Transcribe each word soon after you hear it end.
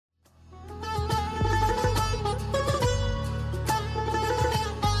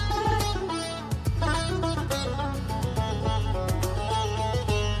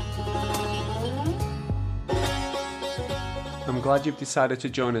glad you've decided to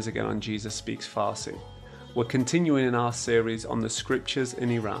join us again on Jesus Speaks Farsi. We're continuing in our series on the scriptures in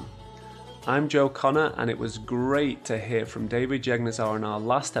Iran. I'm Joe Connor, and it was great to hear from David Jegnazar in our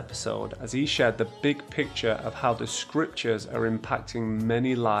last episode as he shared the big picture of how the scriptures are impacting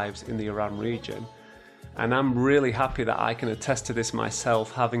many lives in the Iran region. And I'm really happy that I can attest to this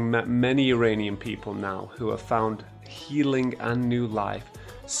myself, having met many Iranian people now who have found healing and new life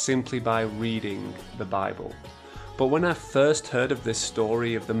simply by reading the Bible. But when I first heard of this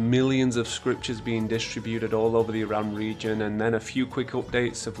story of the millions of scriptures being distributed all over the Iran region and then a few quick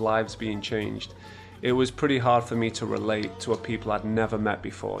updates of lives being changed, it was pretty hard for me to relate to a people I'd never met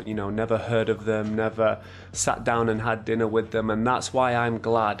before, never heard of them, never sat down and had dinner with them, and that's why I'm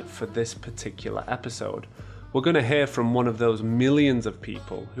glad for this particular episode. We're going to hear from one of those millions of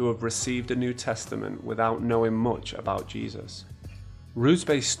people who have received a New Testament without knowing much about Jesus.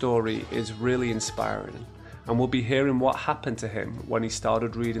 Rouzbeh's story is really inspiring, and we'll be hearing what happened to him when he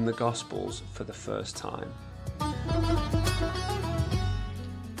started reading the Gospels for the first time.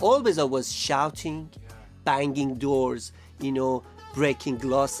 Always I was shouting, banging doors, breaking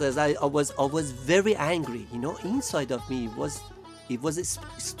glasses. I was very angry, inside of me. It was a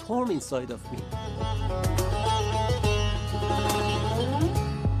storm inside of me.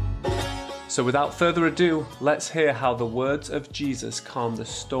 So without further ado, let's hear how the words of Jesus calmed the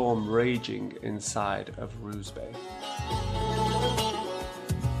storm raging inside of Rouzbeh.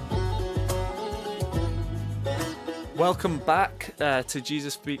 Welcome back to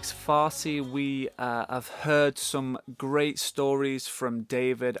Jesus Speaks Farsi. We have heard some great stories from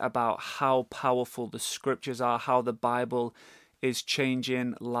David about how powerful the scriptures are, how the Bible is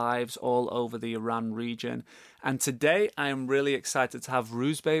changing lives all over the Iran region. And today I am really excited to have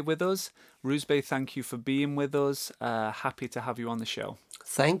Rouzbeh with us. Rouzbeh, thank you for being with us. Happy to have you on the show.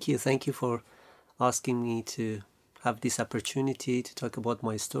 Thank you for asking me to have this opportunity to talk about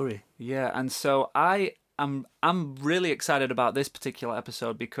my story. Yeah, and so I'm really excited about this particular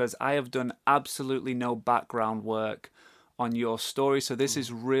episode because I have done absolutely no background work on your story, so this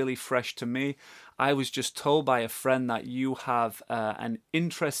is really fresh to me. I was just told by a friend that you have an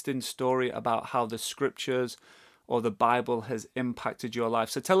interesting story about how the scriptures or the Bible has impacted your life.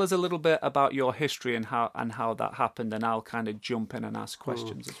 So tell us a little bit about your history and how that happened, and I'll kind of jump in and ask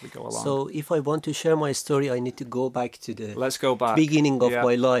questions as we go along. So if I want to share my story, I need to go back to the beginning of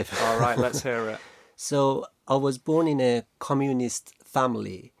my life. All right, let's hear it. So I was born in a communist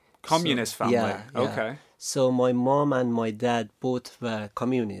family. Family? Yeah. Okay. So my mom and my dad both were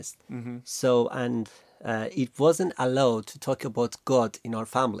communists. Mm-hmm. So, it wasn't allowed to talk about God in our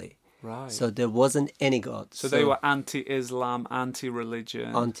family. Right. So there wasn't any God. So they were anti-Islam,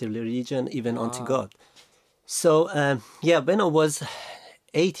 anti-religion. Anti-religion, even anti-God. So, when I was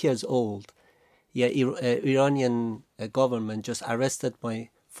 8 years old, Iranian government just arrested my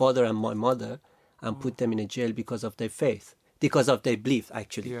father and my mother and put them in a jail because of their faith, because of their belief,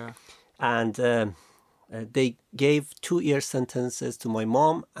 actually. Yeah. And they gave 2-year sentences to my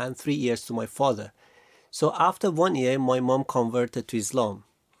mom and 3 years to my father. So after 1 year, my mom converted to Islam.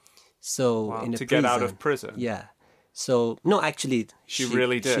 So in a to prison, get out of prison. Yeah. So no, actually, she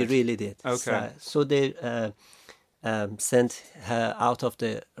really did. She really did. Okay. So they sent her out of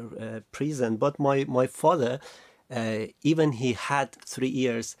the prison. But my father, even he had 3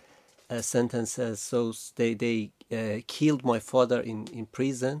 years sentences. So they killed my father in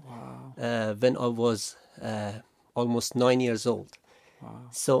prison. Wow. When I was almost 9 years old. Wow.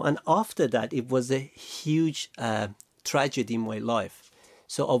 So, and after that, it was a huge tragedy in my life.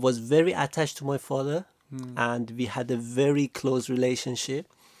 So I was very attached to my father, and we had a very close relationship.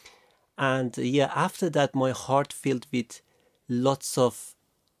 And after that, my heart filled with lots of,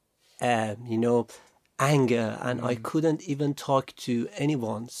 anger, and I couldn't even talk to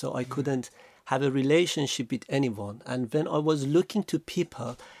anyone. So I couldn't have a relationship with anyone. And when I was looking to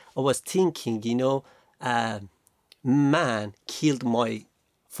people, I was thinking, man killed my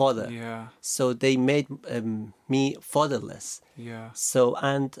father. Yeah. So they made me fatherless. Yeah. So,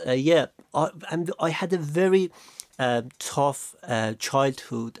 I had a very tough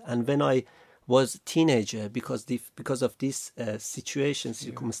childhood. And when I was a teenager, because of this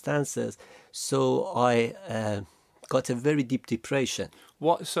circumstances, so I got a very deep depression.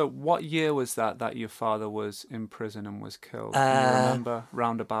 What year was that your father was in prison and was killed? Do you remember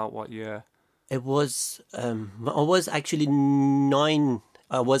round about what year? It was I was actually 9.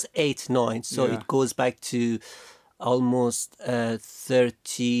 I was 8, 9. So it goes back to almost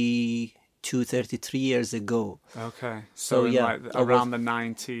 32, 33 years ago. Okay. So around the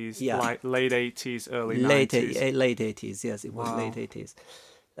 90s, like late 80s, early 90s. Late 80s, yes, it was late 80s.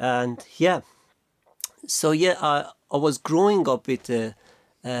 And so was growing up with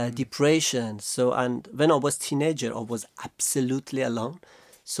depression. So, and when I was teenager, I was absolutely alone.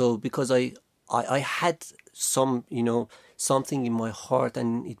 So because I had some, something in my heart,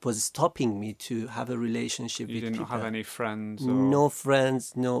 and it was stopping me to have a relationship with people. You didn't have any friends? No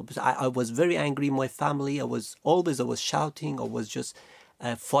friends, no. But I was very angry in my family. I was shouting. I was just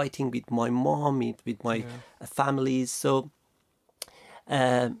fighting with my mom, with my families. So,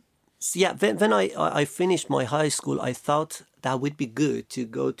 when I finished my high school, I thought that would be good to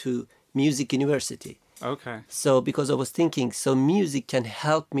go to music university. Okay. So because I was thinking, so music can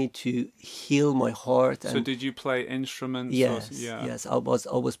help me to heal my heart. So did you play instruments? Yes, yes. I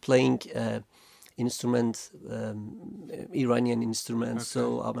was playing instruments, Iranian instruments. Okay.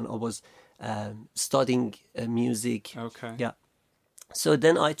 So I was studying music. Okay. Yeah. So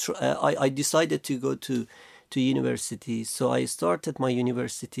then I decided to go to university. So I started my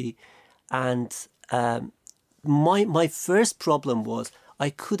university, and my first problem was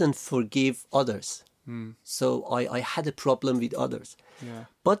I couldn't forgive others. So I had a problem with others. Yeah.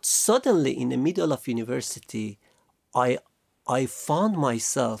 But suddenly in the middle of university, I found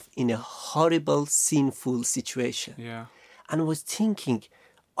myself in a horrible, sinful situation. Yeah. And I was thinking,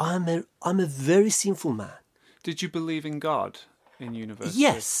 I'm a very sinful man. Did you believe in God in university?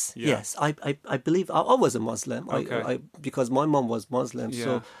 Yes, yes. I believe I was a Muslim. Okay. Because my mom was Muslim. Yeah.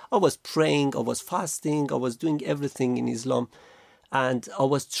 So I was praying, I was fasting, I was doing everything in Islam. And I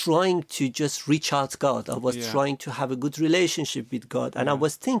was trying to just reach out to God. I was trying to have a good relationship with God. And I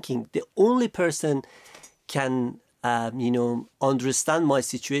was thinking the only person can, understand my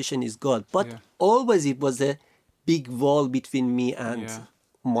situation is God. But always it was a big wall between me and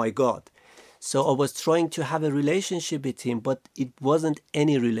my God. So I was trying to have a relationship with him, but it wasn't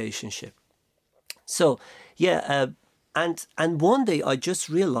any relationship. So, and one day I just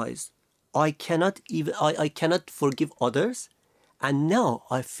realized I cannot forgive others. And now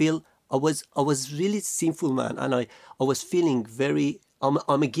I feel I was really sinful man, and I was feeling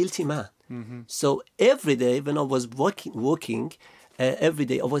I'm a guilty man. Mm-hmm. So every day when I was walking, every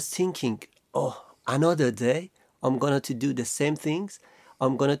day I was thinking, another day I'm gonna to do the same things.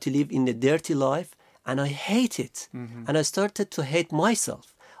 I'm gonna to live in a dirty life, and I hate it. Mm-hmm. And I started to hate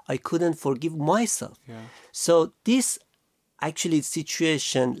myself. I couldn't forgive myself. Yeah. So this actually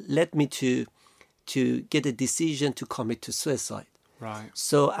situation led me to get a decision to commit to suicide. Right.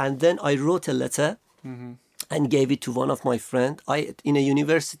 So, and then I wrote a letter and gave it to one of my friends. In a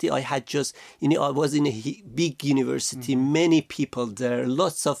university, I had just, I was in a big university, many people there,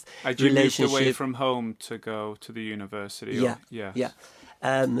 lots of relationships. You moved away from home to go to the university? Yeah.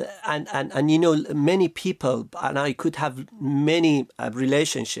 And many people, and I could have many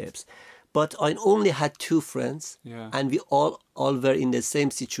relationships, but I only had two friends, and we all were in the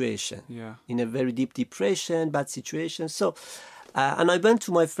same situation, in a very deep depression, bad situation. So, and I went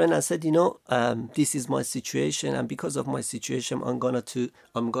to my friend and said, this is my situation, and because of my situation, I'm gonna to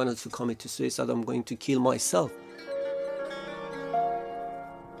commit to suicide. I'm going to kill myself.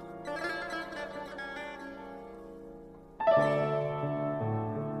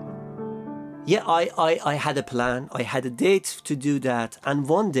 Yeah, I had a plan. I had a date to do that, and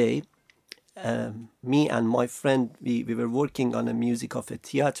one day, me and my friend, we were working on a music of a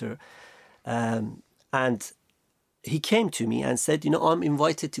theater, and he came to me and said, I'm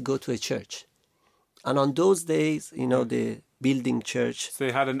invited to go to a church. And on those days, the building church. So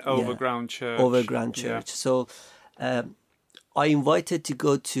they had an overground church. Overground church. Yeah. So I invited to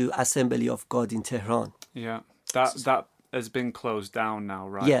go to Assembly of God in Tehran. Yeah. That has been closed down now,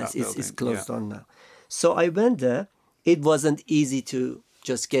 right? Yes, it's closed down now. So I went there. It wasn't easy to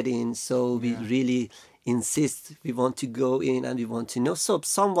just get in. So we really insist we want to go in and we want to know. So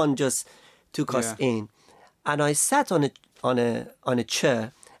someone just took us in. And I sat on a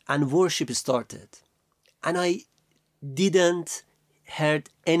chair, and worship started, and I didn't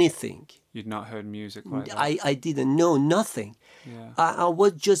heard anything. You'd not heard music like that. I didn't know nothing. Yeah. I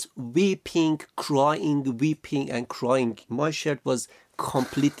was just weeping, weeping and crying. My shirt was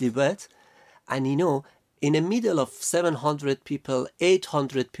completely wet, and in the middle of 700 people,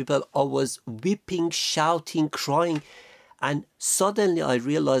 800 people, I was weeping, shouting, crying. And suddenly I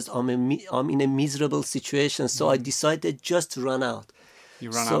realized I'm in a miserable situation. So I decided just to run out.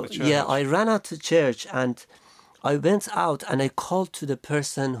 You ran out of church? Yeah, I ran out of church, and I went out and I called to the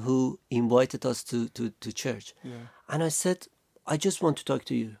person who invited us to church. Yeah. And I said, I just want to talk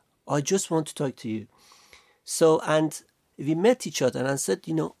to you. So, and we met each other, and I said,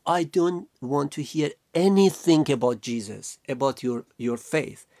 I don't want to hear anything about Jesus, about your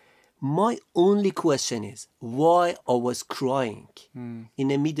faith. My only question is why I was crying in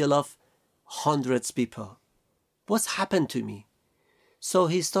the middle of hundreds of people. What's happened to me? So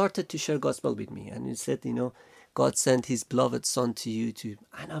he started to share gospel with me, and he said, God sent his beloved son to you to,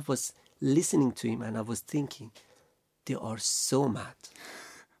 and I was listening to him and I was thinking, they are so mad.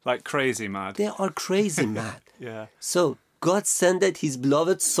 Like crazy mad. They are crazy mad. Yeah. So God sent his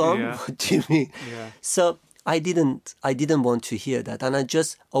beloved son Yeah. to me. Yeah. So I didn't want to hear that, and I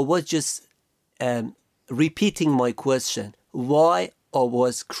was just repeating my question, why I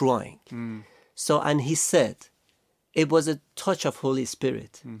was crying. So, and he said, it was a touch of Holy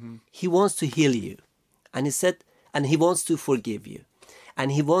Spirit. He wants to heal you, and he said, and he wants to forgive you,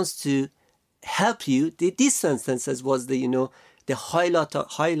 and he wants to help you. These sentences was the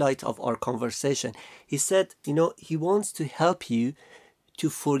highlight of our conversation. He said, he wants to help you to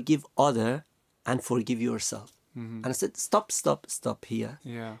forgive other and forgive yourself. And I said, stop here.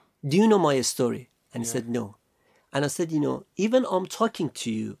 Yeah. Do you know my story? And he said, no. And I said, even I'm talking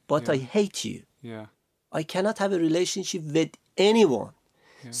to you, but I hate you. Yeah. I cannot have a relationship with anyone.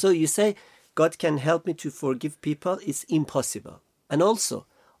 Yeah. So you say, God can help me to forgive people? It's impossible. And also,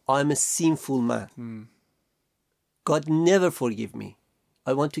 I'm a sinful man. God never forgive me.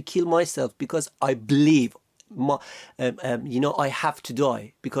 I want to kill myself because I believe, I have to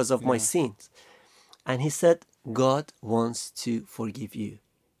die because of my sins. And he said, God wants to forgive you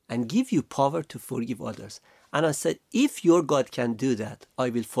and give you power to forgive others. And I said, if your God can do that, I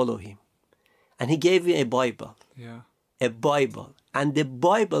will follow him. And he gave me a Bible. Yeah. A Bible. And the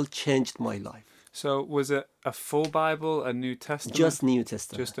Bible changed my life. So was it a full Bible, a New Testament? Just New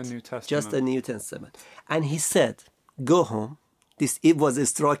Testament. Just a New Testament. Just a New Testament. And he said, go home. It was a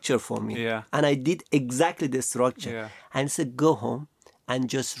structure for me. Yeah. And I did exactly the structure. Yeah. And he said, go home and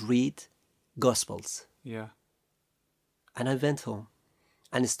just read Gospels. Yeah. And I went home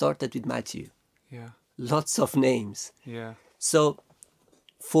and started with Matthew. Yeah. Lots of names. Yeah. So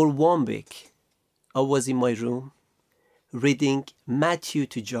for 1 week, I was in my room reading Matthew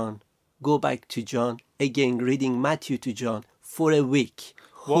to John, go back to John, again reading Matthew to John for a week,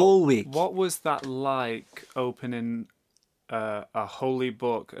 whole week. What was that like, opening a holy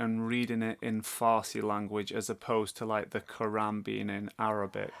book and reading it in Farsi language as opposed to like the Quran being in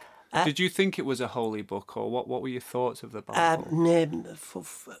Arabic? Did you think it was a holy book, or what were your thoughts of the Bible?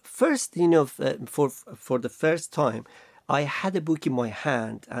 First, for the first time, I had a book in my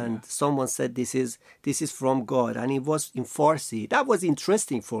hand, and someone said, this is from God, and it was in Farsi. That was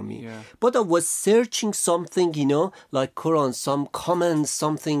interesting for me. Yeah. But I was searching something, like Quran, some comments,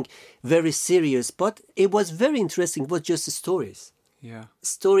 something very serious. But it was very interesting. It was just stories. Yeah.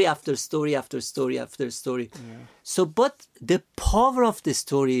 Story after story after story after story. Yeah. So, but the power of the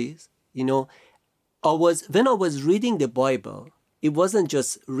stories, when I was reading the Bible, it wasn't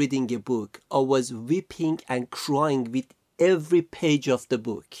just reading a book. I was weeping and crying with every page of the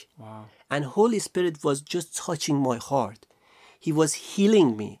book. Wow. And Holy Spirit was just touching my heart. He was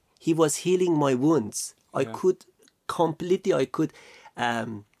healing me. He was healing my wounds. I could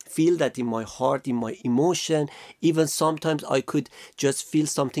feel that in my heart, in my emotion. Even sometimes I could just feel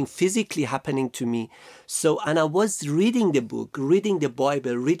something physically happening to me. So, and I was reading the book, reading the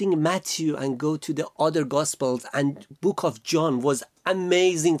Bible, reading Matthew, and go to the other Gospels, and book of John was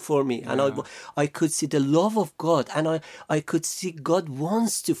amazing for me. And I could see the love of God, and I could see God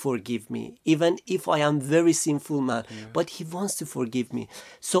wants to forgive me, even if I am very sinful man, but he wants to forgive me.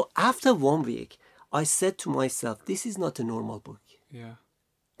 So after 1 week, I said to myself, this is not a normal book. Yeah.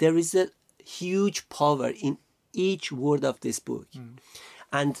 There is a huge power in each word of this book.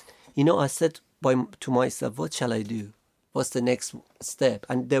 And, I said to myself, what shall I do? What's the next step?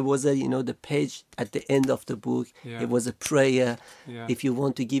 And there was the page at the end of the book. Yeah. It was a prayer. Yeah. If you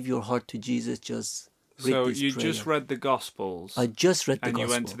want to give your heart to Jesus, just read So this you prayer. just read the Gospels. I just read the and Gospel.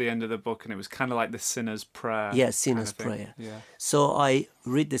 you went to the end of the book, and it was kind of like the sinner's prayer. Yeah, sinner's kind of thing. prayer. Yeah. So I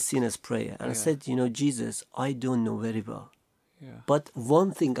read the sinner's prayer. And I said, Jesus, I don't know very well. Yeah. But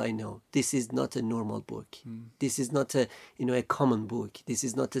one thing I know, this is not a normal book. This is not a common book. This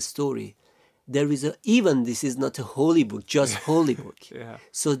is not a story. This is not a holy book, just holy book. Yeah.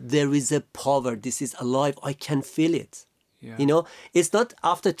 So there is a power. This is alive. I can feel it. Yeah. It's not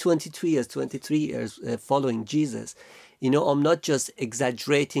after 23 years following Jesus. I'm not just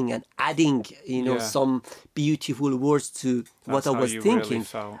exaggerating and adding, some beautiful words to what I was thinking. Really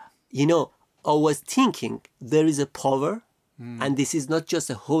felt. I was thinking there is a power. And this is not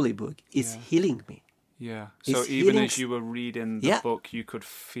just a holy book. It's healing me. Yeah. So It's even healing. as you were reading the book, you could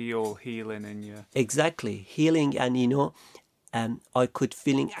feel healing in you. Exactly. Healing, and I could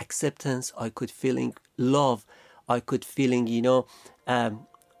feeling acceptance. I could feeling love. I could feeling, there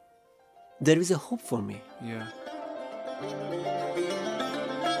is a hope for me. Yeah.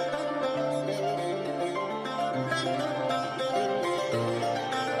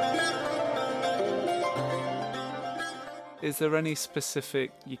 Is there any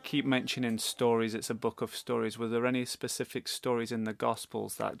specific, you keep mentioning stories, it's a book of stories. Were there any specific stories in the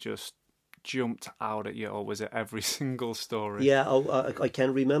Gospels that just jumped out at you, or was it every single story? Yeah, I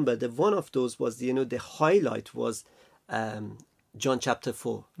can remember. One of those was, the highlight was John chapter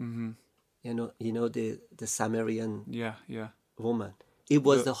 4. Mm-hmm. The Samaritan Yeah. woman. It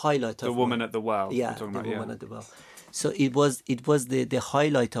was the highlight of the woman at the well. Yeah, the woman at the well. So it was the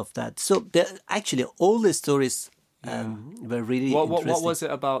highlight of that. So actually all the stories were really interesting. What was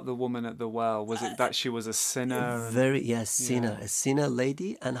it about the woman at the well? Was it that she was a sinner? Sinner, a sinner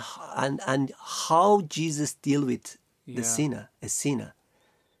lady, and how Jesus deal with the sinner, a sinner.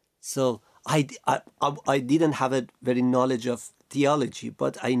 So I didn't have a very knowledge of theology,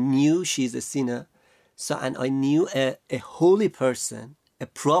 but I knew she's a sinner. So, and I knew a holy person, a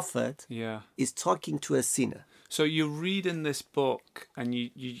prophet, is talking to a sinner. So you read in this book and you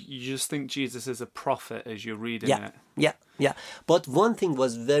just think Jesus is a prophet as you're reading it. Yeah. But one thing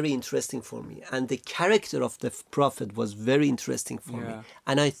was very interesting for me, and the character of the prophet was very interesting for me.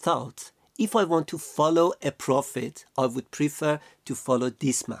 And I thought, if I want to follow a prophet, I would prefer to follow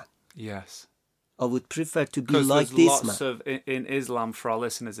this man. Yes. I would prefer to be like this man. In Islam, for our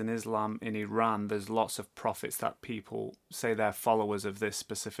listeners, in Islam, in Iran, there's lots of prophets that people say they're followers of this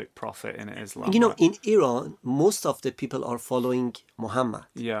specific prophet in Islam. In Iran, most of the people are following Muhammad.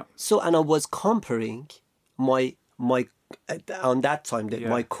 Yeah. So, and I was comparing my on that time,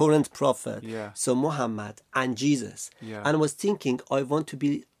 my current prophet, so Muhammad and Jesus. Yeah. And I was thinking, I want to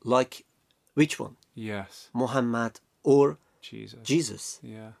be like which one? Yes. Muhammad or Jesus.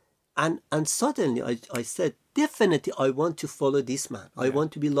 Yeah. And suddenly I said, definitely I want to follow this man. I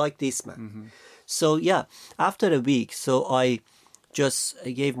want to be like this man. Mm-hmm. So after a week, so I just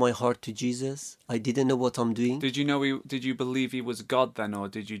gave my heart to Jesus. I didn't know what I'm doing. Did you believe he was God then, or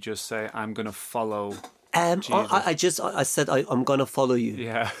did you just say, I'm going to follow Jesus? I said, I'm going to follow you.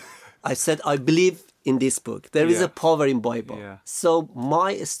 Yeah. I said, I believe in this book. There is a power in Bible. Yeah. So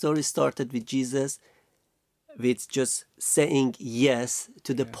my story started with Jesus, with just saying yes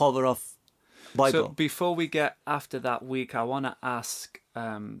to the power of Bible. So before we get after that week, I want to ask,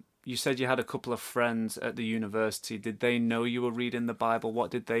 you said you had a couple of friends at the university. Did they know you were reading the Bible?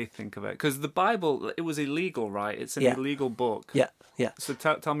 What did they think of it? Because the Bible, it was illegal, right? It's an illegal book. Yeah. So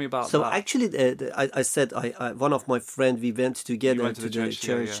tell me about that. So actually, I said, one of my friends, we went together to the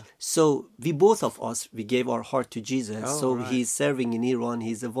church. So we both of us, we gave our heart to Jesus. He's serving in Iran.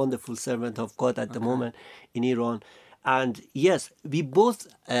 He's a wonderful servant of God at the moment in Iran. And yes, we both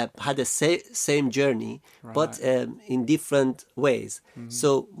had the same journey, but in different ways. Mm-hmm.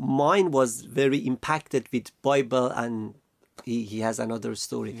 So mine was very impacted with Bible, and he has another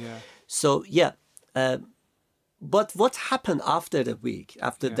story. Yeah. So but what happened after that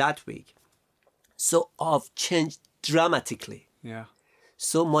week? So I've changed dramatically. Yeah.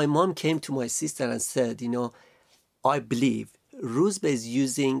 So my mom came to my sister and said, I believe Rusbe is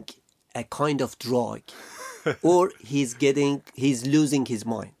using a kind of drug. Or he's losing his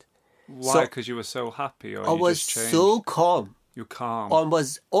mind. Why? Because you were so happy, or I was so calm. You're calm. I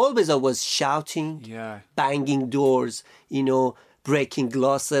was shouting, banging doors, breaking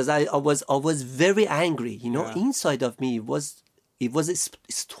glasses. I was very angry. Inside of me it was a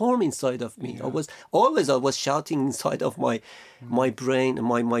storm inside of me. I was shouting inside of my brain,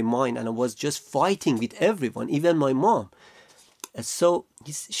 my mind, and I was just fighting with everyone, even my mom. So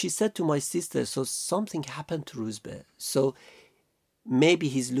she said to my sister, so something happened to Rusbe. So maybe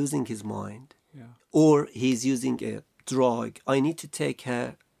he's losing his mind, or he's using a drug. I need to take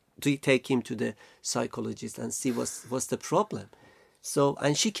him to the psychologist and see what's the problem. So,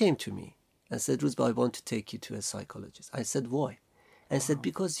 and she came to me and said, Rusbe, I want to take you to a psychologist. I said, why? And I said,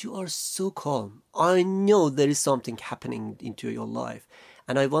 because you are so calm. I know there is something happening into your life,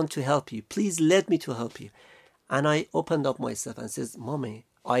 and I want to help you. Please let me to help you. And I opened up myself and says, Mommy,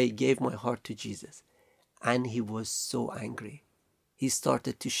 I gave my heart to Jesus. And he was so angry. He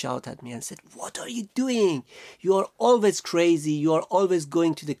started to shout at me and said, what are you doing? You are always crazy. You are always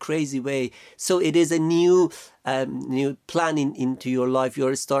going to the crazy way. So it is a new plan into your life. You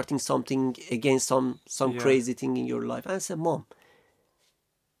are starting something against some crazy thing in your life. And I said, Mom,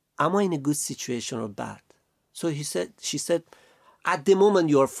 am I in a good situation or bad? So she said, at the moment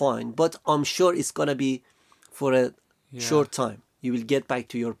you are fine, but I'm sure it's going to be for a short time. You will get back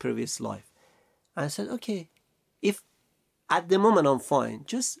to your previous life. And I said, okay, if at the moment I'm fine,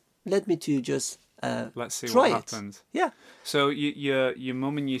 just let me to just let's see what happens. Yeah. So your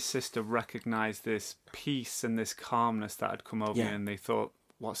mum and your sister recognized this peace and this calmness that had come over you, and they thought,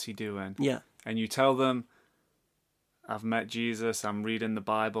 what's he doing? Yeah. And you tell them, I've met Jesus, I'm reading the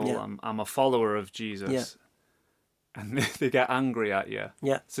Bible, I'm a follower of Jesus. Yeah. And they get angry at you.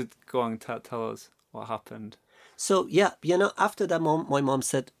 Yeah. So go on, tell us what happened. So, yeah, after that, my mom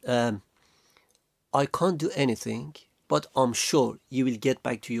said, I can't do anything, but I'm sure you will get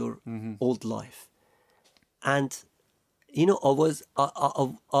back to your old life. And, I was,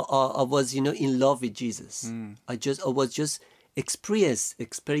 in love with Jesus. I was just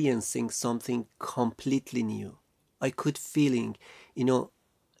experiencing something completely new. I could feeling,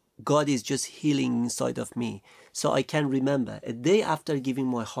 God is just healing inside of me. So I can remember a day after giving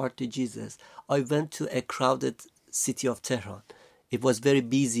my heart to Jesus, I went to a crowded city of Tehran. It was very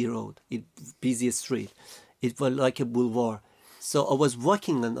busy road, busy street. It was like a boulevard. So I was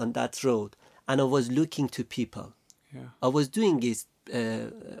walking on that road and I was looking to people. Yeah. I was doing this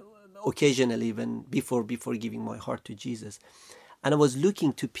occasionally even before giving my heart to Jesus. And I was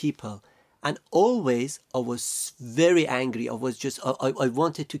looking to people. And always I was very angry. I was just, I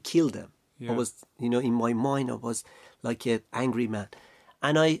wanted to kill them. Yeah. I was, in my mind, I was like an angry man.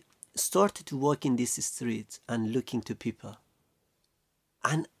 And I started to walk in this street and looking to people.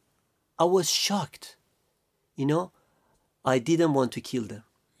 And I was shocked. I didn't want to kill them.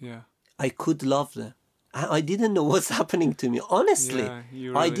 Yeah. I could love them. I didn't know what's happening to me. Honestly,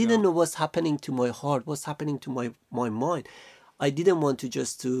 you really I didn't don't. know what's happening to my heart, what's happening to my mind. I didn't want to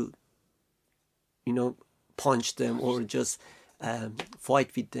just to punch them or just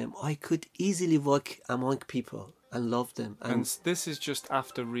fight with them. I could easily walk among people and love them. And this is just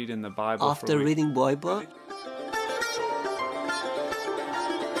after reading the Bible. After reading Bible.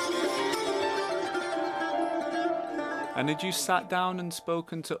 And had you sat down and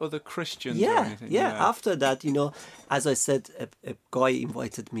spoken to other Christians or anything? Yeah. After that, as I said, a guy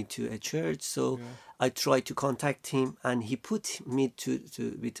invited me to a church, so I tried to contact him, and he put me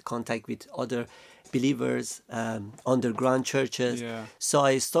with contact with other believers, underground churches. Yeah. So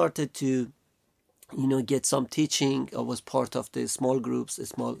I started to, get some teaching. I was part of the small groups, a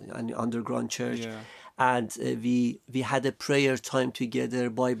small and underground church. Yeah. And we had a prayer time together,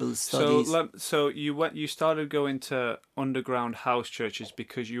 Bible studies. So you started going to underground house churches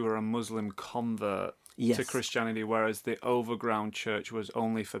because you were a Muslim convert to Christianity, whereas the overground church was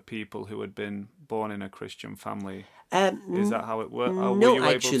only for people who had been born in a Christian family. Is that how it worked? No, were you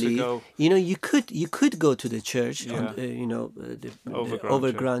actually, able to go? you could go to the church, the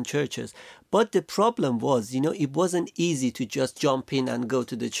overground churches, but the problem was, it wasn't easy to just jump in and go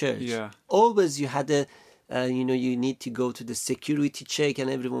to the church. Yeah. Always you had you need to go to the security check, and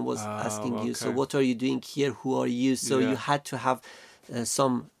everyone was asking you, so what are you doing here? Who are you? So you had to have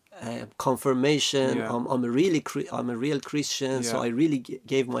some confirmation. Yeah. I'm a real Christian, so I really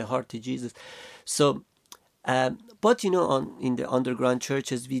gave my heart to Jesus. So. But in the underground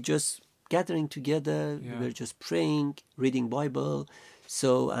churches, we just gathering together. Yeah. We were just praying, reading Bible.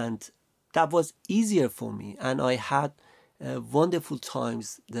 So, and that was easier for me, and I had wonderful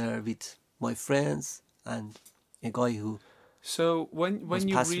times there with my friends and a guy who. So when you read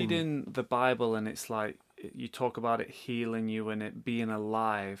pastoring. in the Bible and it's like you talk about it healing you and it being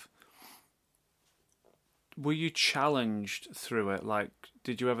alive, were you challenged through it? Like,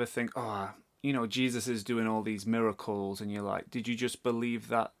 did you ever think, Jesus is doing all these miracles, and you're like, did you just believe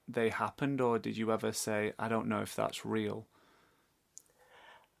that they happened, or did you ever say, I don't know if that's real?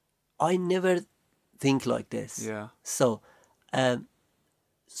 I never think like this. Yeah. So,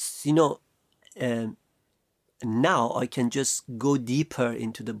 now I can just go deeper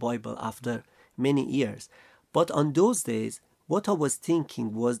into the Bible after many years. But on those days, what I was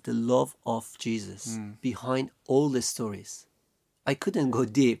thinking was the love of Jesus behind all the stories. I couldn't go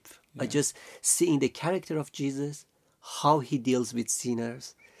deep. I just seeing the character of Jesus, how he deals with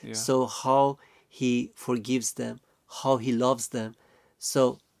sinners, so how he forgives them, how he loves them.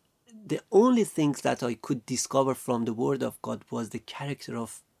 So the only things that I could discover from the Word of God was the character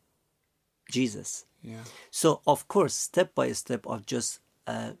of Jesus. Yeah. So of course, step by step, I've just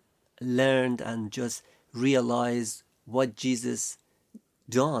learned and just realized what Jesus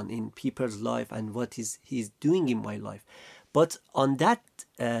done in people's life and what he's doing in my life. But on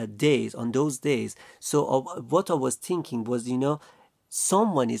those days, so what I was thinking was,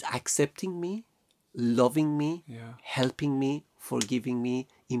 someone is accepting me, loving me, helping me, forgiving me,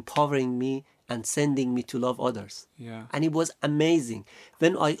 empowering me, and sending me to love others. Yeah. And it was amazing.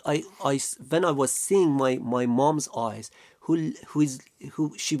 When I was seeing my mom's eyes, who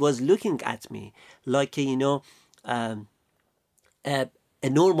she was looking at me like a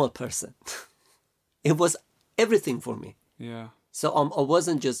normal person. It was everything for me. Yeah. So I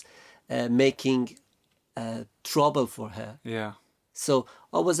wasn't just making trouble for her. Yeah. So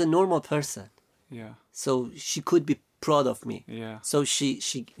I was a normal person. Yeah. So she could be proud of me. Yeah. So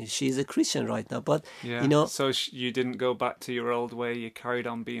she's a Christian right now, but Yeah. you know. So you didn't go back to your old way. You carried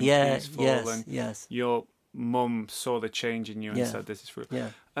on being peaceful, and your mum saw the change in you and said, "This is fruit."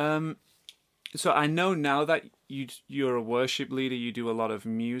 Yeah. So I know now that you're a worship leader. You do a lot of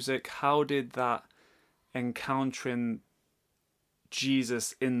music. How did that encountering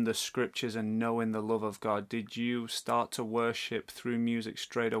Jesus in the scriptures and knowing the love of God, did you start to worship through music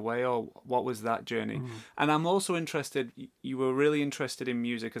straight away, or what was that journey? And I'm also interested, you were really interested in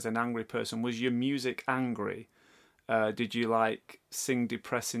music as an angry person. Was your music angry? Did you like sing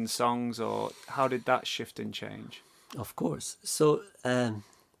depressing songs, or how did that shift and change? Of course. So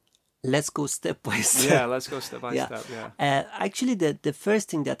let's go step by step. Yeah, let's go step by step. Yeah. Actually, the first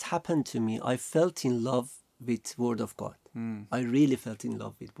thing that happened to me, I felt in love with Word of God. I really felt in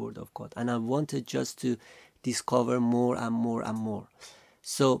love with Word of God, and I wanted just to discover more and more and more.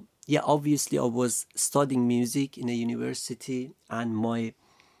 So yeah, obviously I was studying music in a university, and my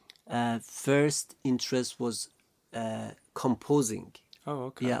first interest was composing. Oh,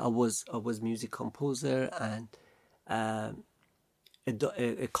 okay. Yeah, I was music composer and a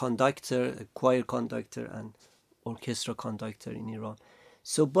conductor, a choir conductor, and orchestra conductor in Iran.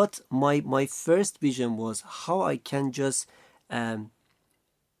 So, but my first vision was how I can just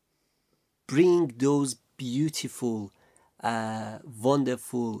bring those beautiful,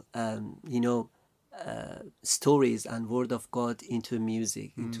 wonderful, stories and Word of God into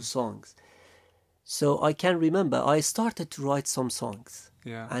music, into songs. So I can remember I started to write some songs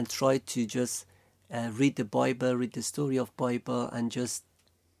and try to just read the Bible, read the story of Bible, and just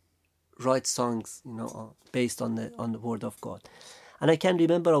write songs, based on the Word of God. And I can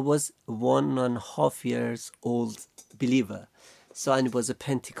remember I was 1.5 years old believer. So, and it was a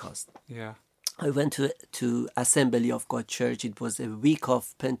Pentecost. Yeah. I went to Assembly of God Church. It was a week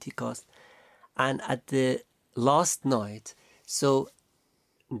of Pentecost. And at the last night, so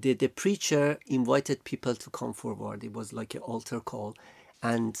the preacher invited people to come forward. It was like an altar call.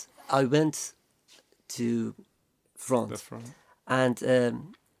 And I went to The front. And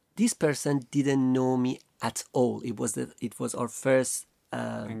this person didn't know me at all. It was our first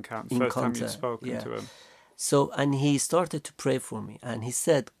encounter. First time you'd spoken to him. So, and he started to pray for me, and he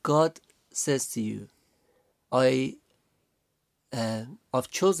said, "God says to you, I've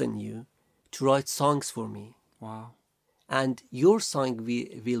chosen you to write songs for me. Wow. And your song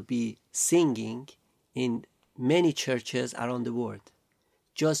will be singing in many churches around the world.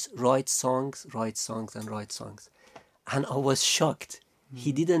 Just write songs, and write songs." And I was shocked.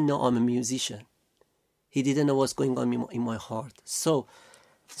 He didn't know I'm a musician. He didn't know what's going on in my heart. So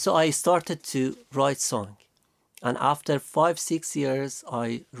I started to write song. And after 5-6 years,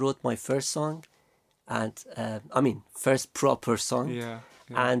 I wrote my first song, and first proper song. Yeah.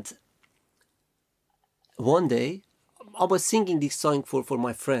 And one day, I was singing this song for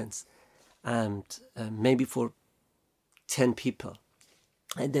my friends, and maybe for 10 people.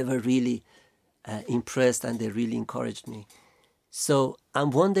 And they were really impressed, and they really encouraged me. So,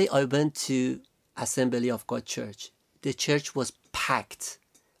 and one day I went to Assembly of God Church. The church was packed.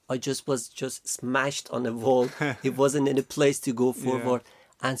 I was just smashed on a wall. It wasn't any place to go forward.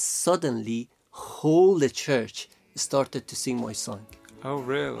 Yeah. And suddenly, whole the church started to sing my song. Oh,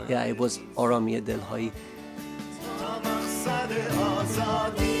 really? Yeah, it was Arami Delhai.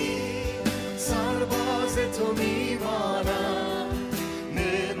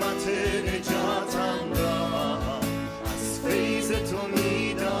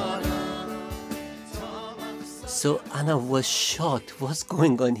 So, and I was shocked, what's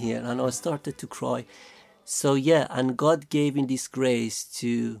going on here? And I started to cry. So yeah, and God gave me this grace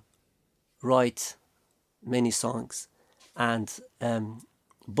to write many songs. And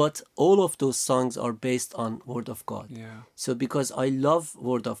but all of those songs are based on Word of God. Yeah. So because I love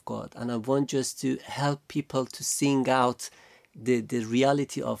Word of God, and I want just to help people to sing out the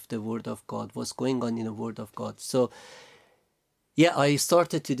reality of the Word of God, what's going on in the Word of God. So yeah, I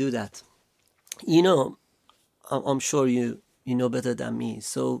started to do that. I'm sure you know better than me.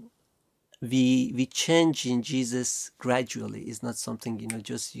 So we change in Jesus gradually. It's not something,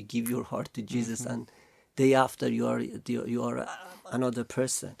 just you give your heart to Jesus and day after you are another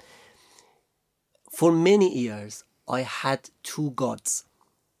person. For many years, I had two gods.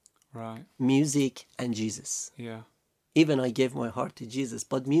 Right. Music and Jesus. Yeah. Even I gave my heart to Jesus,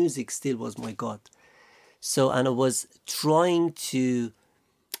 but music still was my God. So, and I was trying to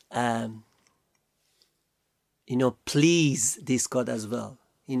please this God as well,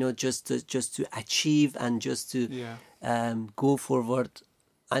 just to achieve and just to go forward.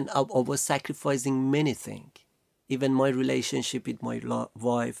 And I was sacrificing many things, even my relationship with my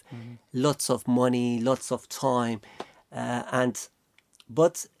wife, lots of money, lots of time, But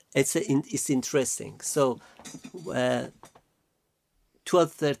it's interesting. So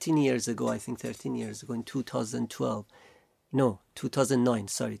 13 years ago, I think 13 years ago, in 2009,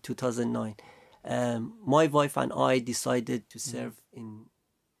 my wife and I decided to serve in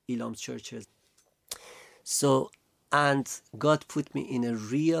Elam's churches. So, and God put me in a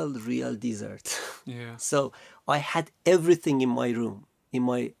real desert. Yeah. So I had everything in my room, in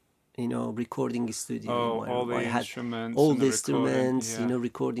my recording studio. All the instruments. All and the the instruments, recording. Yeah.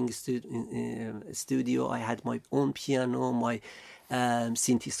 recording studio. I had my own piano, my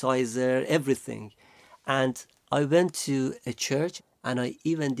synthesizer, everything. And I went to a church, and I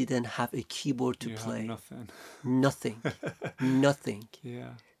even didn't have a keyboard to You play. have nothing. Nothing.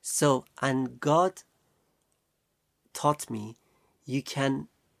 Yeah. So, and God taught me, you can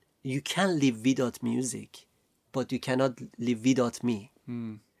live without music, but you cannot live without me.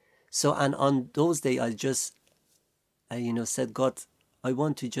 So, and on those days, I just, said, God, I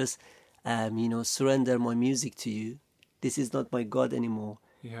want to just, surrender my music to you. This is not my God anymore.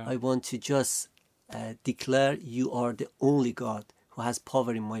 Yeah. I want to just declare you are the only God who has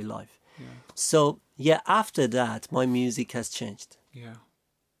power in my life. Yeah. So, after that, my music has changed. Yeah.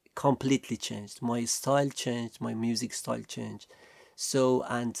 Completely changed. My style changed. My music style changed. So,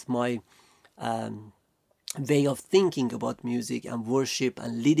 and my way of thinking about music and worship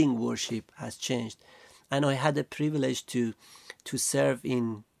and leading worship has changed. And I had a privilege to serve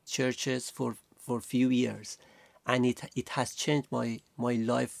in churches for a few years, and it has changed my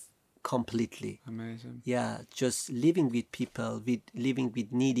life completely. Amazing. Yeah, just living with people, living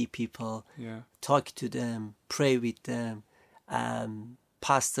with needy people. Yeah. Talk to them, pray with them,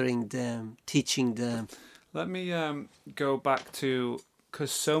 pastoring them, teaching them. Let me go back to,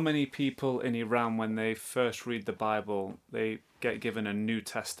 because so many people in Iran, when they first read the Bible, they get given a New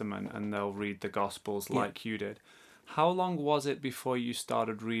Testament and they'll read the Gospels like you did. How long was it before you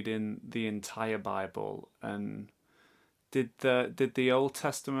started reading the entire Bible? And did the Old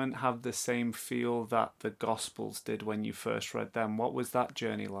Testament have the same feel that the Gospels did when you first read them? What was that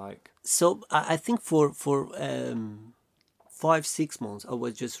journey like? So I think for 5-6 months I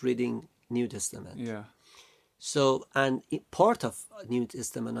was just reading New Testament. Yeah. So, and part of New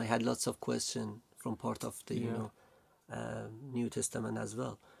Testament, I had lots of questions from part of the New Testament as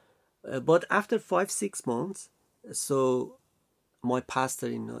well. But after 5-6 months, so my pastor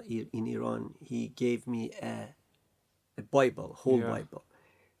in Iran, he gave me a Bible, whole Bible.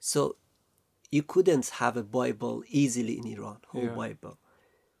 So you couldn't have a Bible easily in Iran, whole Bible.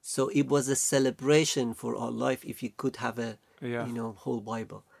 So it was a celebration for our life if you could have a whole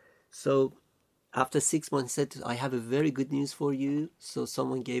Bible. So after 6 months, he said, I have a very good news for you. So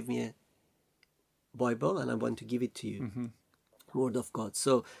someone gave me a Bible and I want to give it to you. Mm-hmm. Word of God.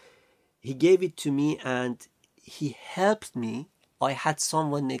 So he gave it to me and he helped me. I had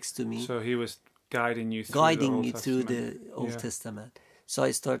someone next to me. So he was guiding you through the Old Testament. So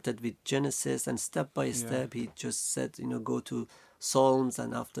I started with Genesis, and step by step he just said, go to Psalms,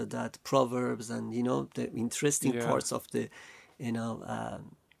 and after that Proverbs, and the interesting parts of the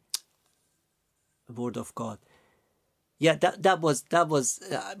Word of God. Yeah, that was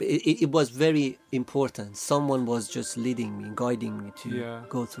it was very important. Someone was just leading me, guiding me to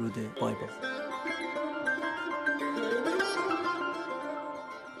go through the Bible.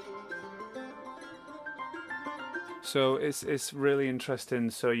 So it's really interesting.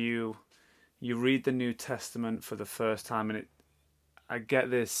 So you read the New Testament for the first time, and I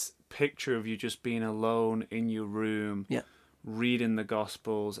get this picture of you just being alone in your room, reading the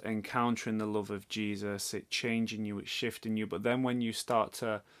Gospels, encountering the love of Jesus, it changing you, it shifting you. But then when you start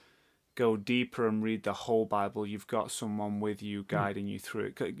to go deeper and read the whole Bible, you've got someone with you guiding you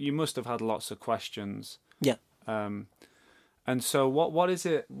through it. You must have had lots of questions. Yeah. And so what is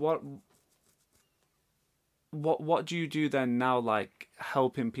it? What do you do then now, like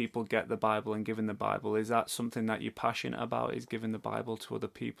helping people get the Bible and giving the Bible? Is that something that you're passionate about, is giving the Bible to other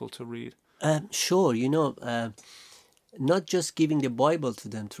people to read? Sure, not just giving the Bible to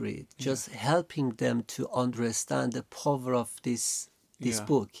them to read, just helping them to understand the power of this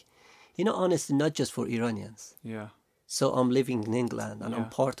book. Honestly, not just for Iranians. Yeah. So I'm living in England and I'm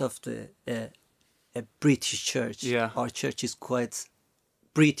part of a British church. Yeah. Our church is quite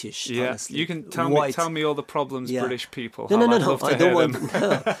British, honestly. You can tell me all the problems British people have. No. I don't want.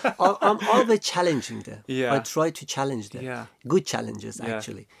 No. I'm always challenging them. Yeah. I try to challenge them. Yeah. Good challenges,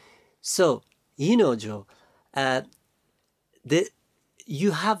 actually. So Joe,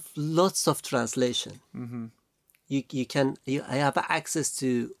 you have lots of translation. Mm-hmm. I have access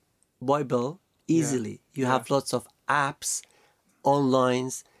to Bible easily. You have lots of apps,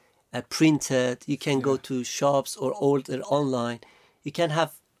 online, printed. You can go to shops or order online. You can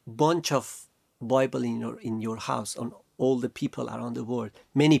have bunch of Bible in your house on all the people around the world.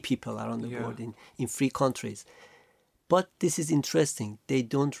 Many people around the world in free countries. But this is interesting. They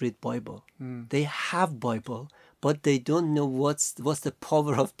don't read Bible. They have Bible, but they don't know what's the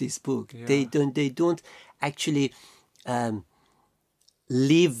power of this book. Yeah. They don't actually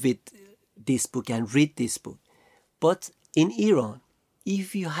live with this book and read this book. But in Iran,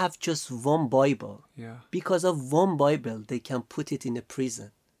 if you have just one Bible, because of one Bible, they can put it in a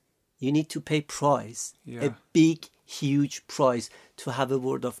prison. You need to pay price, a big, huge price to have a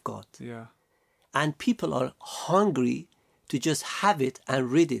word of God. Yeah. And people are hungry to just have it and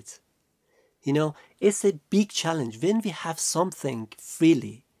read it. You know, it's a big challenge. When we have something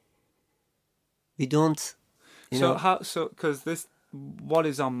freely, we don't, because what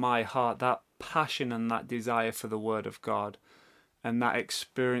is on my heart, that passion and that desire for the Word of God and that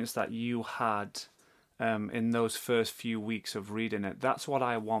experience that you had in those first few weeks of reading it, that's what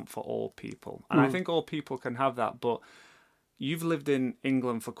I want for all people. And I think all people can have that, but you've lived in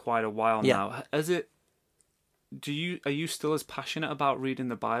England for quite a while now. Are you still as passionate about reading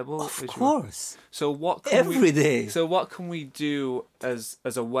the Bible? Of course. So what can every day. So what can we do as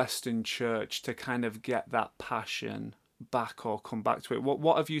a Western church to kind of get that passion back or come back to it?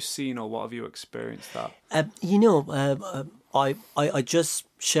 What have you seen or what have you experienced that? I just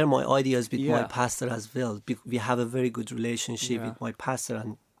share my ideas with my pastor as well. We have a very good relationship with my pastor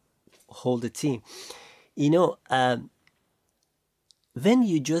and whole the team. When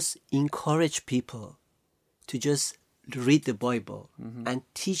you just encourage people to just read the Bible and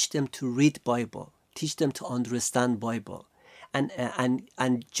teach them to read Bible, teach them to understand Bible,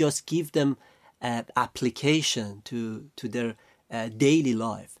 and just give them application to their daily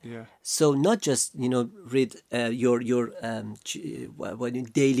life. Yeah. So not just read your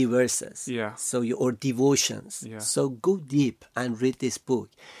daily verses. Yeah. So your devotions. Yeah. So go deep and read this book.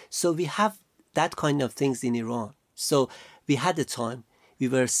 So we have that kind of things in Iran. So we had a time we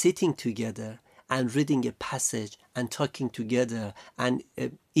were sitting together and reading a passage and talking together and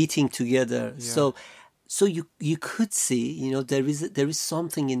eating together. Yeah. So you could see, there is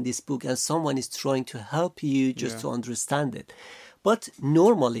something in this book and someone is trying to help you just to understand it. But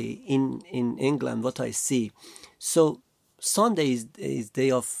normally in England, what I see, so Sunday is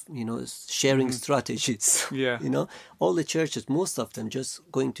day of, sharing strategies. Yeah. All the churches, most of them just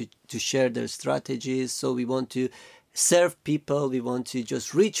going to share their strategies. So we want to serve people. We want to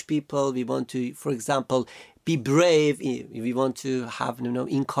just reach people. We want to, for example, be brave. We want to have,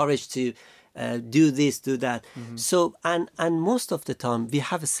 encouraged to do this, do that. So, and most of the time we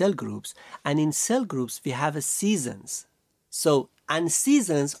have cell groups, and in cell groups we have seasons. So, and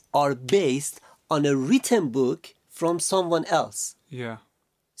seasons are based on a written book from someone else. Yeah.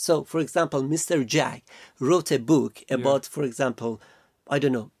 So, for example, Mr. Jack wrote a book about, for example, I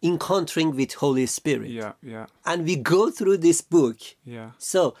don't know, encountering with Holy Spirit. Yeah, yeah. And we go through this book. Yeah.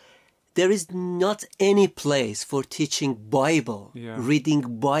 So, there is not any place for teaching Bible,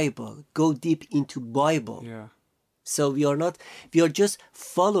 reading Bible, go deep into Bible. Yeah. So we are just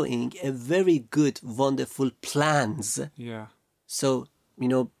following a very good, wonderful plans. Yeah. So,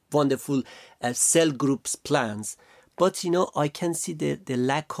 wonderful cell groups plans. But, I can see the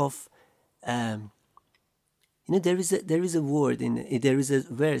lack of, there is a word, there is a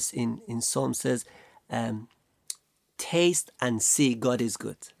verse in Psalm says, taste and see God is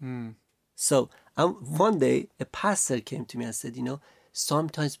good. So one day a pastor came to me and said,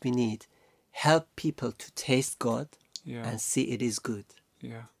 sometimes we need help people to taste God and see it is good.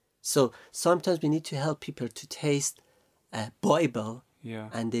 Yeah. So sometimes we need to help people to taste Bible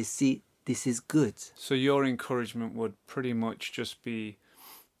and they see this is good. So your encouragement would pretty much just be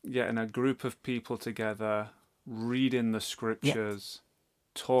getting a group of people together, reading the scriptures,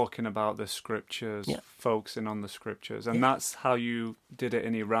 talking about the scriptures, focusing on the scriptures, and that's how you did it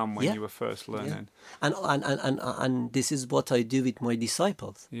in Iran when you were first learning. And this is what I do with my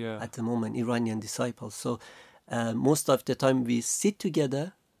disciples at the moment, Iranian disciples. So most of the time we sit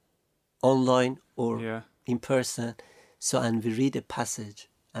together online or in person, and we read a passage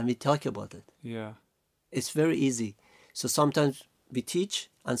and we talk about it. Yeah, it's very easy. So sometimes we teach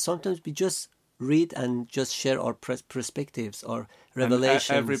and sometimes we just read and just share our perspectives or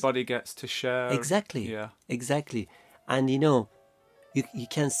revelations. And everybody gets to share. Exactly. Yeah. Exactly. And you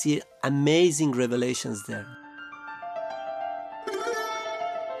can see amazing revelations there.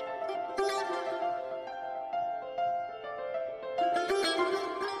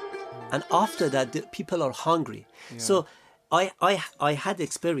 And after that, the people are hungry. Yeah. So I had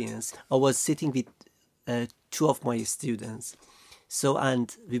experience. I was sitting with two of my students. So,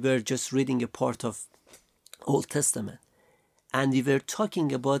 and we were just reading a part of Old Testament, and we were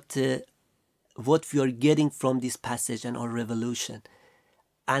talking about what we are getting from this passage and our revelation.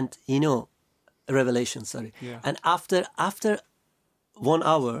 And revelation, sorry. Yeah. And after 1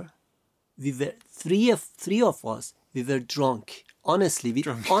 hour, we were three of us. We were drunk. Honestly,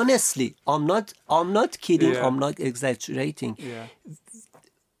 honestly, I'm not kidding. Yeah. I'm not exaggerating. Yeah.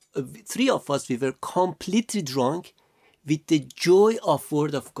 3 of us, we were completely drunk with the joy of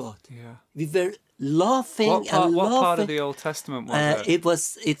Word of God. Yeah. We were laughing What part, and what laughing. part of the Old Testament was it?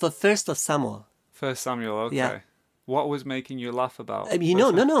 It was First of Samuel. 1 Samuel, okay. Yeah. What was making you laugh about?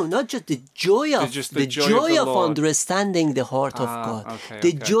 No, not just the joy of Just the the joy joy of the of Lord. understanding the heart of God, okay.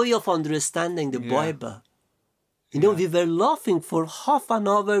 the joy of understanding the Yeah. Bible. We were laughing for half an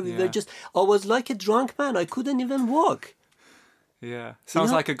hour. We were Yeah. I was like a drunk man. I couldn't even walk. Yeah.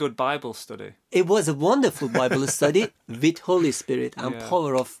 Sounds know- like a good Bible study. It was a wonderful Bible study with Holy Spirit and Yeah.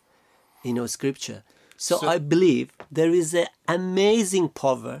 power of, Scripture. So So- I believe there is an amazing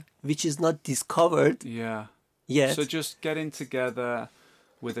power which is not discovered Yeah. yet. So just getting together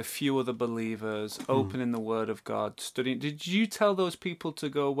with a few other believers, opening the Word of God, studying. Did you tell those people to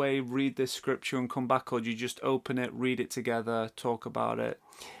go away, read this scripture and come back, or did you just open it, read it together, talk about it?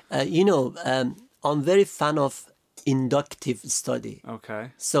 I'm very fan of inductive study. Okay.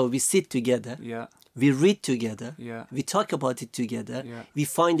 So we sit together, Yeah. we read together, Yeah. we talk about it together, Yeah. we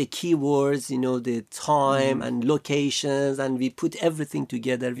find the keywords, the time and locations, and we put everything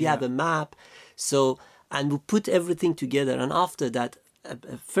together. We have a map. So, and we put everything together. And after that,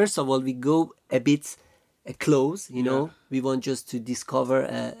 first of all, we go a bit close, we want just to discover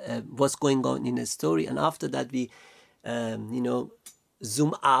what's going on in a story. And after that, we,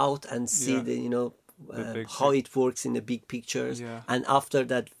 zoom out and see Yeah. the big how it works in the big pictures. Yeah. And after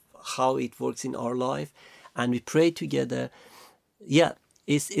that, how it works in our life. And we pray together. Yeah,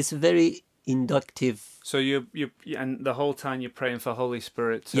 it's very inductive. So you and the whole time you're praying for Holy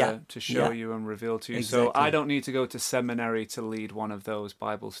Spirit to show you and reveal to you. So Exactly. I don't need to go to seminary to lead one of those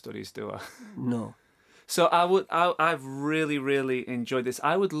Bible studies, do I? No. So I've really, really enjoyed this.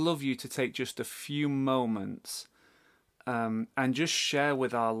 I would love you to take just a few moments and just share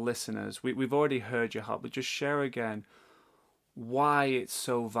with our listeners. We've already heard your heart, but just share again why it's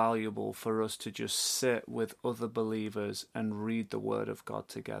so valuable for us to just sit with other believers and read the Word of God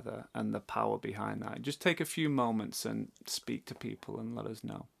together and the power behind that. Just take a few moments and speak to people and let us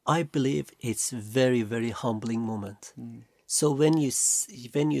know. I believe it's very, very humbling moment. So when you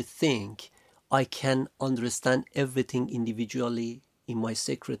think I can understand everything individually in my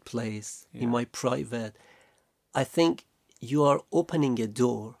secret place, in my private, I think you are opening a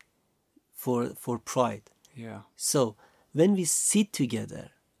door for pride. Yeah. So when we sit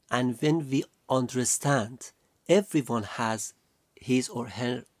together and when we understand everyone has his or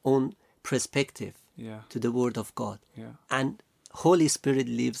her own perspective Yeah. to the Word of God. Yeah. And Holy Spirit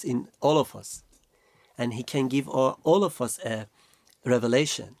lives in all of us. And He can give all of us a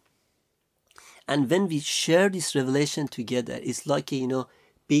revelation. And when we share this revelation together, it's like a,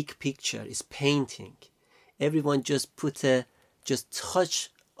 big picture, it's painting. Everyone just put a touch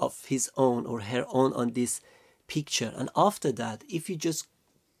of his own or her own on this picture. And after that, if you just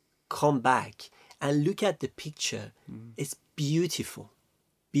come back and look at the picture, it's beautiful.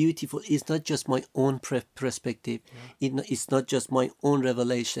 Beautiful. It's not just my own perspective. It's not just my own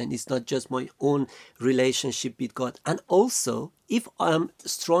revelation. It's not just my own relationship with God. And also, if I'm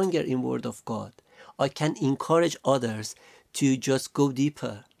stronger in Word of God, I can encourage others to just go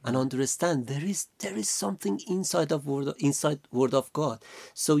deeper and understand there is something inside Word of God.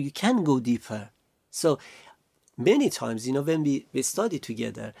 So you can go deeper. So many times, when we study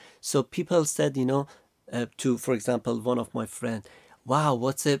together, so people said, to, for example, one of my friends, wow,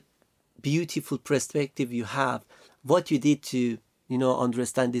 what a beautiful perspective you have. What you did to,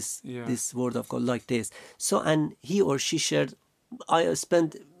 understand this Word of God like this. So, and he or she shared, I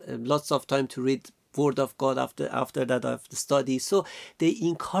spent lots of time to read Word of God after that of the study. So they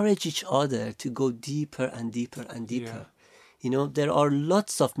encourage each other to go deeper and deeper and deeper. There are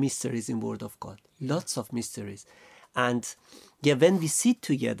lots of mysteries in Word of God. Lots of mysteries. And when we sit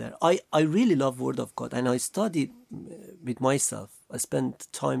together, I really love Word of God, and I study with myself. I spend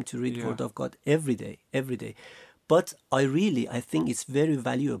time to read Word of God every day. But I think it's very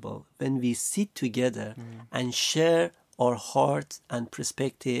valuable when we sit together and share our heart and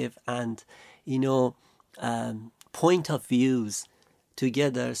perspective and, point of views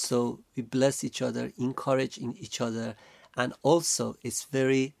together. So we bless each other, encouraging each other, and also it's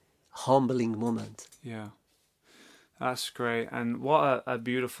very humbling moment. Yeah. That's great. And what a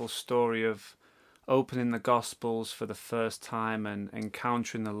beautiful story of opening the Gospels for the first time and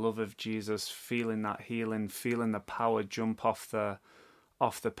encountering the love of Jesus, feeling that healing, feeling the power jump off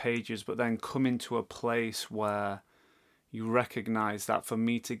the pages, but then coming to a place where you recognize that for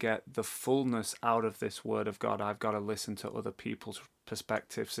me to get the fullness out of this Word of God, I've got to listen to other people's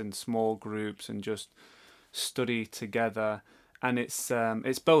perspectives in small groups and just study together. And it's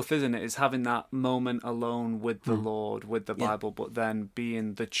both, isn't it? It's having that moment alone with the Lord, with the Bible, but then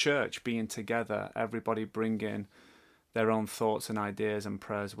being the church, being together, everybody bringing their own thoughts and ideas and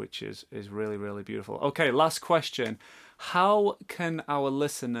prayers, which is really, really beautiful. Okay, last question. How can our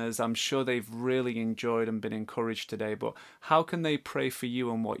listeners, I'm sure they've really enjoyed and been encouraged today, but how can they pray for you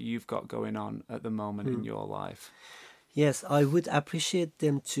and what you've got going on at the moment in your life? Yes, I would appreciate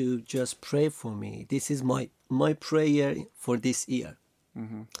them to just pray for me. This is my prayer for this year.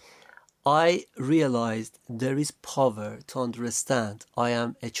 Mm-hmm. I realized there is power to understand I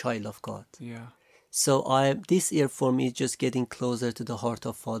am a child of God. Yeah. So this year for me is just getting closer to the heart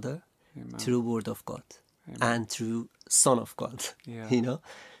of Father. Amen. Through Word of God. Amen. And through Son of God. Yeah.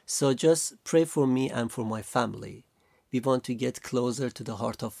 So just pray for me and for my family. We want to get closer to the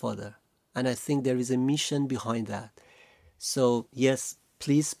heart of Father. And I think there is a mission behind that. So yes,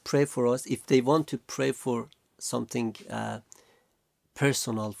 please pray for us. If they want to pray for something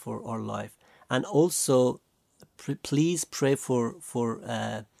personal for our life. And also, please pray for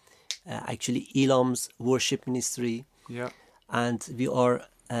actually Elam's worship ministry. Yeah. And we are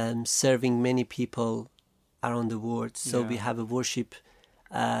serving many people around the world. So we have a worship.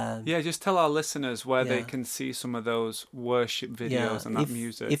 Just tell our listeners where they can see some of those worship videos and that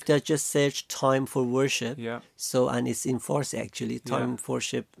music. If they just search Time for Worship, so and it's in Farsi actually, Time for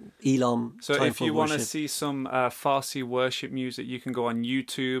Worship, Elam. So Time if you want to see some Farsi worship music, you can go on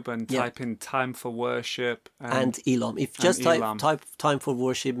YouTube and type in Time for Worship and Elam. If just type Time for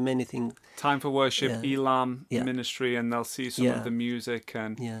Worship, many things. Time for Worship, Elam Ministry, and they'll see some of the music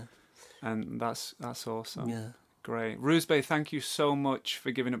and that's awesome. Yeah. Great. Roozbeh, thank you so much for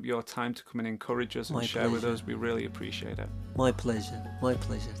giving up your time to come and encourage us and share with us. We really appreciate it. My pleasure. My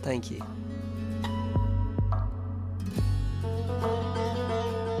pleasure. Thank you.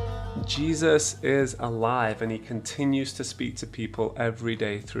 Jesus is alive and he continues to speak to people every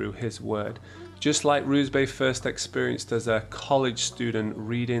day through his word. Just like Roozbeh first experienced as a college student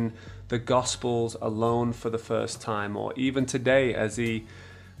reading the Gospels alone for the first time, or even today as he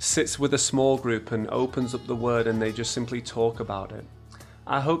sits with a small group and opens up the word and they just simply talk about it.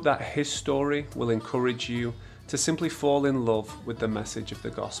 I hope that his story will encourage you to simply fall in love with the message of the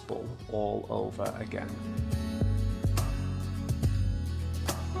gospel all over again.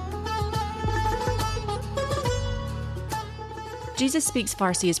 Jesus Speaks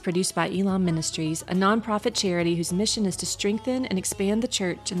Farsi is produced by Elam Ministries, a nonprofit charity whose mission is to strengthen and expand the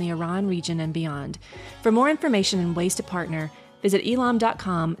church in the Iran region and beyond. For more information and ways to partner, visit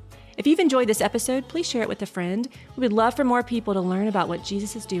elam.com. If you've enjoyed this episode, please share it with a friend. We would love for more people to learn about what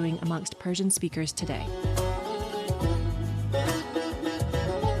Jesus is doing amongst Persian speakers today.